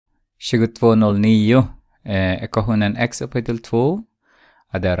2209. Ekvationen x upphöjt till 2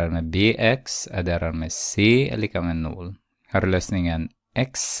 adderar med bx adderar med c är lika med 0. Här är lösningen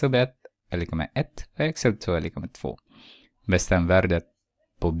x sub 1 är lika med 1 och x sub 2 är lika med 2. Bestäm värdet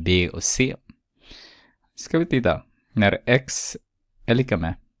på b och c. Ska vi titta. När x är lika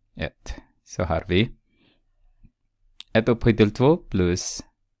med 1 så har vi 1 upphöjt till 2 plus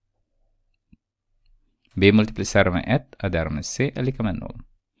b multiplicerar med 1 adderar med c är lika med 0.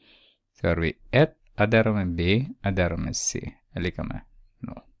 Så har vi 1 adderar med b adderar med c är lika med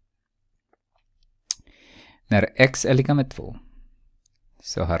 0. När x är lika med 2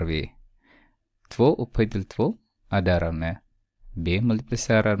 så har vi 2 upphöjt till 2 adderar med b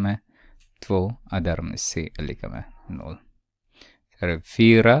multiplicerar med 2 adderar med c är lika med 0. Så har vi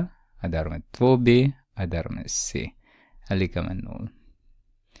 4 adderar med 2b adderar med c är lika med 0.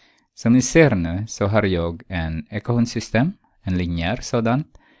 Som ni ser nu så har jag en ekvationssystem, en linjär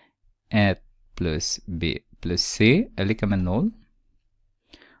sådant. 1 plus b plus c är lika med 0.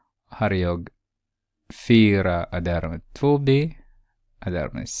 Har jag 4 adderar med 2b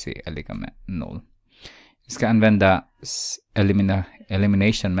adderar med c är lika med 0. Vi ska använda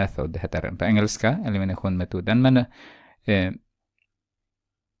elimination method, heter den på engelska, eliminationmetoden, men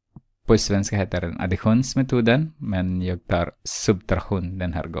på svenska heter den additionsmetoden, men jag tar subtraktion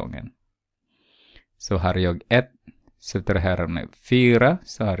den här gången. Så har jag 1 subtraherar med 4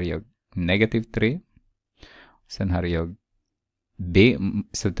 så har jag negativ 3. Sen har jag b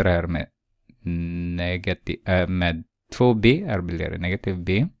subtraherar med med 2b blir det negativ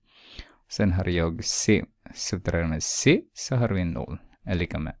b. Sen har jag c subtraherar med c så har vi 0 är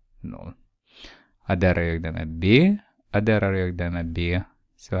lika med 0. Adderar jag det med b, adderar jag det med b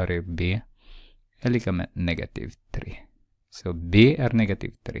så har jag b är lika med negativ 3. Så b är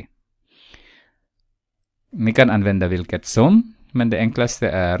negativ 3. Vi kan använda vilket som, men det enklaste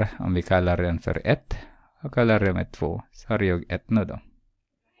är om vi kallar den för 1 och kallar den med 2 så har jag 1 nu då.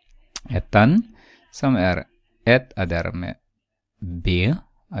 1 som är 1 adderar med b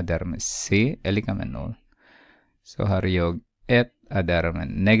adderar med c är lika med 0. Så har jag 1 adderar med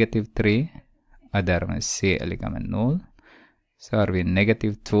negativ 3 adderar med c är lika med 0. Så har vi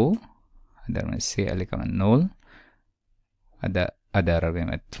negativ 2 adderar med c är lika med 0. Adderar vi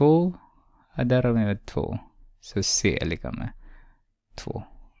med 2 adderar vi med 2. Så c är lika med 2.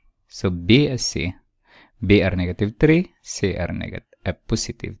 Så b är c. B är negativ 3, c är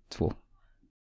positiv 2.